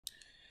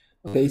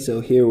Okay, so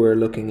here we're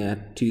looking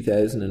at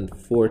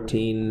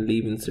 2014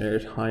 Leaving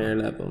Cert Higher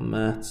Level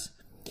Maths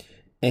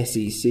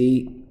SEC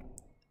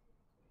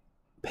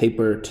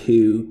Paper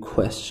 2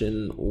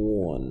 Question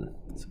 1.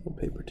 So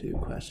Paper 2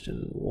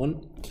 Question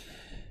 1.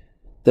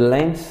 The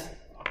length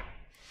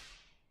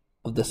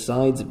of the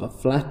sides of a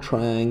flat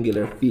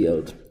triangular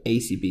field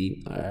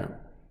ACB are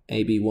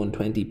AB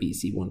 120,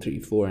 BC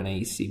 134 and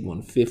AC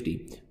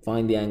 150.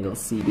 Find the angle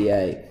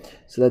CBA.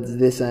 So that's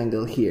this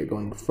angle here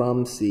going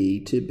from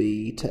C to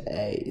B to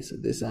A. So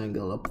this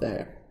angle up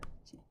there.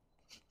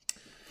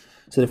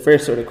 So the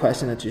first sort of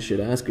question that you should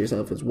ask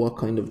yourself is, what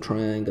kind of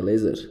triangle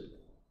is it?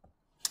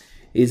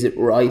 Is it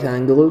right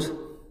angled?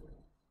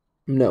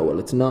 No, well,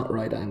 it's not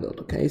right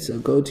angled. Okay, so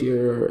go to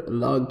your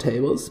log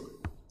tables,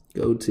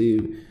 go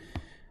to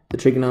the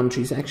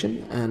trigonometry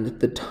section, and at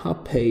the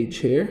top page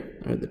here,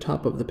 or the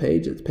top of the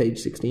page, it's page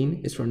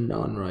 16, is for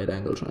non-right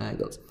angle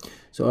triangles.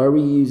 So are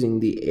we using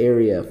the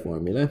area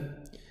formula?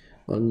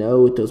 Well,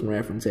 no, it doesn't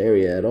reference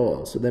area at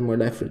all. So then we're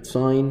left with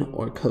sine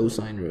or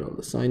cosine rule,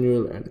 the sine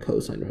rule or the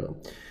cosine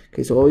rule.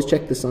 Okay, so always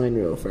check the sine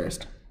rule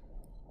first.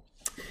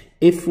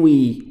 If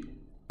we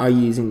are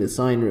using the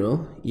sine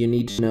rule, you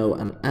need to know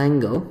an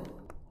angle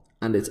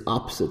and its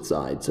opposite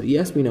side. So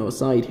yes, we know a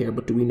side here,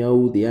 but do we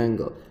know the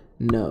angle?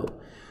 No.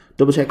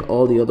 Double check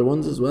all the other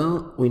ones as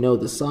well. We know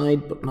the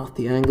side, but not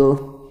the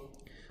angle.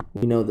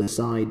 We know the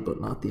side,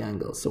 but not the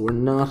angle. So we're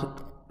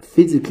not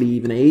physically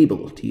even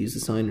able to use the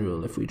sine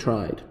rule if we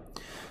tried.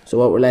 So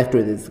what we're left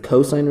with is the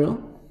cosine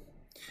rule,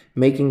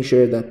 making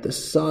sure that the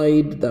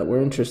side that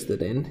we're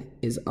interested in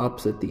is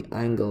opposite the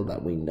angle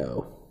that we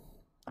know.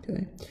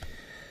 Okay.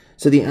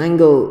 So the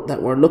angle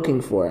that we're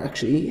looking for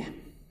actually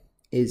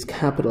is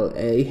capital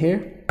A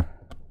here.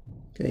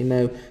 Okay,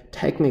 now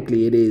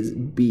technically it is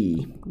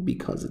B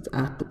because it's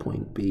at the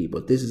point B,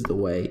 but this is the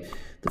way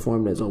the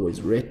formula is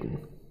always written,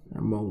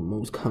 or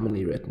most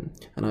commonly written,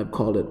 and I've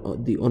called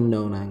it the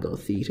unknown angle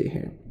theta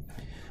here.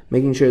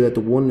 Making sure that the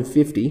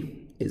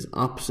 150 is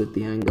opposite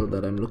the angle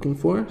that I'm looking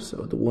for, so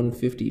the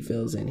 150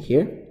 fills in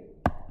here.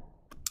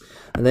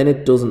 And then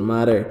it doesn't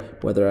matter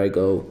whether I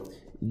go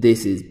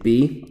this is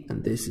B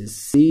and this is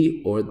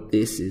C, or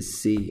this is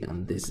C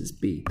and this is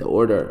B. The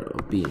order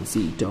of B and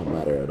C don't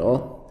matter at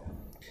all.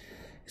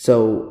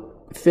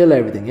 So fill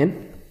everything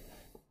in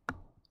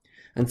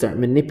and start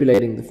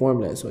manipulating the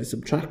formula. So I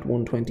subtract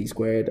 120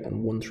 squared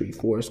and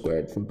 134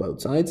 squared from both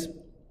sides.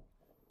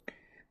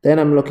 Then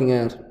I'm looking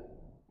at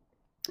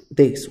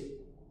this.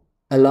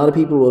 A lot of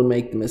people will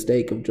make the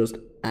mistake of just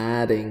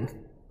adding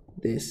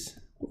this,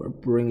 or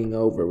bringing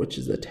over, which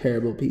is a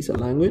terrible piece of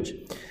language,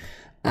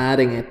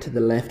 adding it to the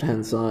left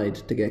hand side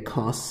to get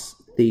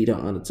cos theta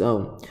on its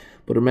own.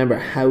 But remember,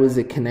 how is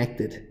it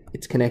connected?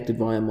 It's connected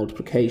via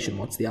multiplication.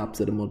 What's the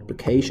opposite of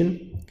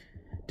multiplication?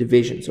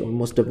 Division. So we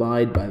must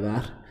divide by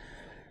that.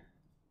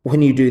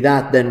 When you do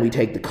that, then we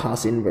take the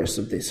cos inverse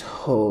of this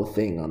whole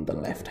thing on the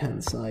left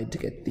hand side to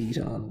get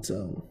theta on its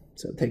own.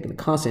 So taking the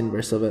cos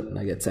inverse of it, and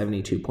I get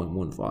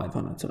 72.15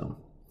 on its own.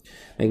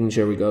 Making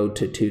sure we go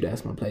to 2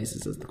 decimal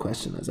places as the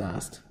question is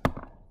asked.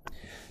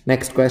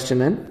 Next question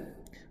then.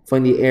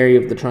 Find the area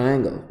of the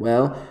triangle.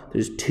 Well,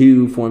 there's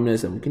 2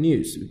 formulas that we can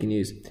use. We can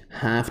use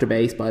half the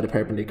base by the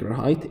perpendicular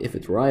height if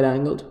it's right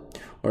angled,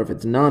 or if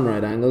it's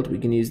non-right angled, we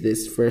can use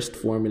this first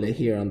formula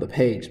here on the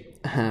page,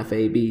 half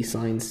AB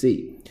sine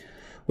C,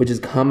 which is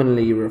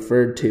commonly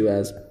referred to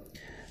as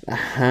a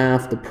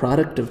half the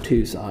product of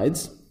 2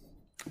 sides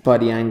by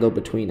the angle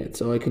between it.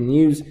 So I can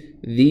use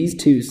these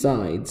 2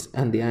 sides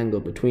and the angle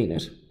between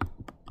it.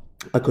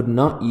 I could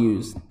not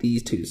use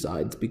these 2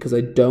 sides because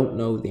I don't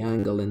know the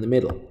angle in the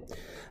middle.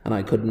 And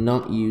I could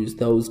not use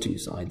those 2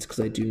 sides because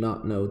I do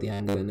not know the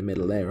angle in the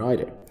middle there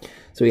either.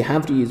 So we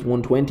have to use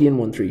 120 and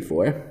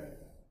 134.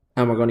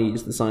 And we're going to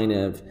use the sine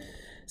of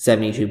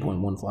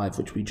 72.15,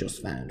 which we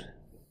just found.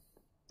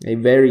 A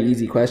very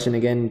easy question,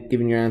 again,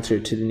 giving your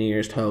answer to the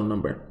nearest whole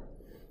number.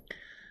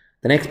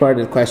 The next part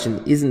of the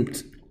question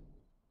isn't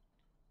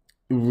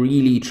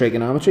really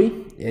trigonometry.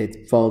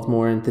 It falls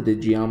more into the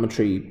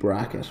geometry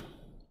bracket.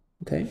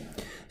 Okay,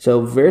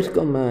 so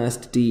vertical mass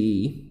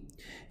DE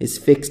is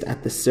fixed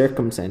at the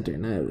circumcenter.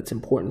 Now, it's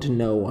important to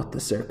know what the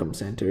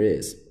circumcenter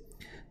is.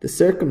 The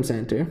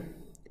circumcenter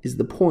is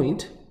the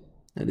point,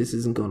 now this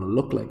isn't going to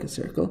look like a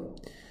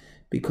circle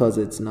because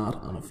it's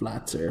not on a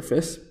flat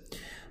surface,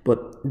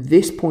 but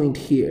this point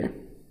here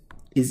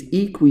is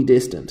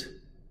equidistant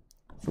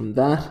from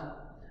that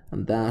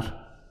and that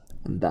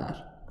and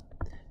that.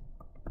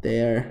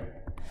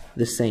 They're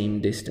the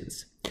same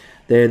distance.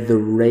 They're the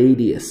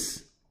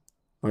radius,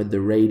 or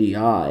the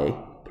radii,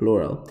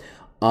 plural,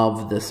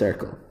 of the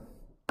circle.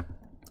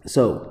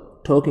 So,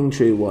 talking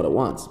through what it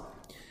wants.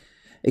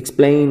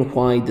 Explain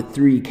why the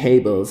 3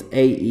 cables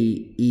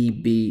AE,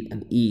 EB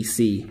and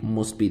EC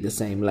must be the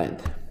same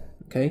length.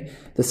 Okay?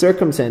 The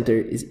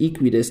circumcenter is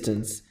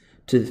equidistant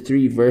to the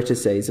 3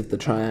 vertices of the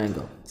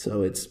triangle.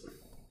 So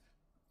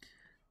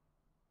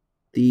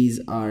these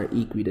are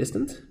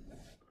equidistant.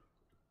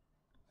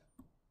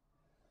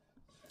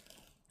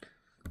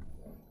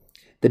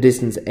 The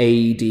distance AD,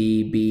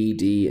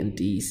 BD and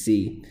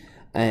DC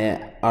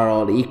are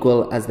all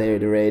equal as they are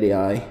the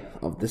radii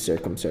of the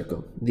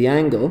circumcircle. The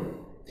angle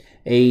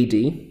AD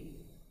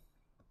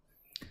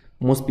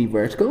must be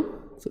vertical.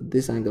 So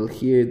this angle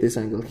here, and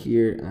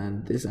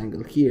this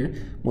angle here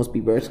must be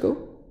vertical.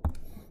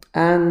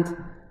 And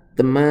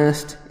the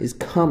mast is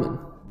common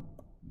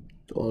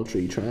to all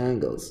three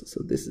triangles.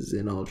 So this is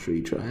in all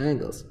three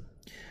triangles.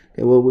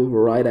 Okay, well, we have a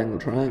right angle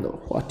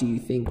triangle. What do you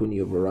think when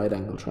you have a right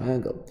angle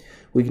triangle?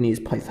 We can use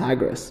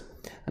Pythagoras.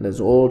 And as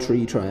all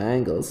three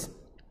triangles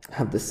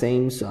have the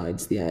same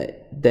sides,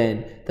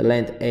 then the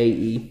length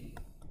AE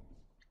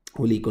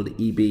will equal to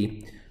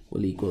EB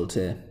will equal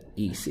to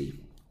EC.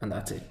 And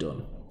that's it,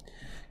 done.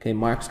 Okay,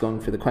 marks going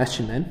for the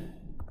question then.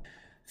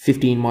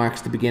 15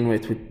 marks to begin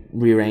with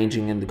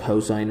rearranging in the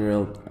cosine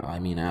rule. I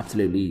mean,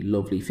 absolutely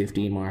lovely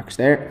 15 marks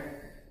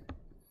there.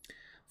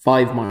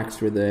 5 marks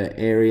for the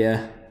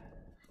area.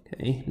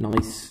 Okay,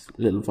 nice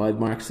little 5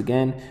 marks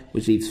again,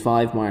 which leaves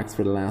 5 marks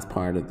for the last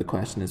part of the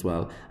question as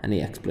well, and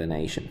the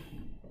explanation.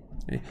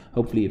 Okay,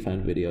 hopefully you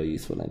found the video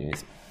useful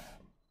anyways.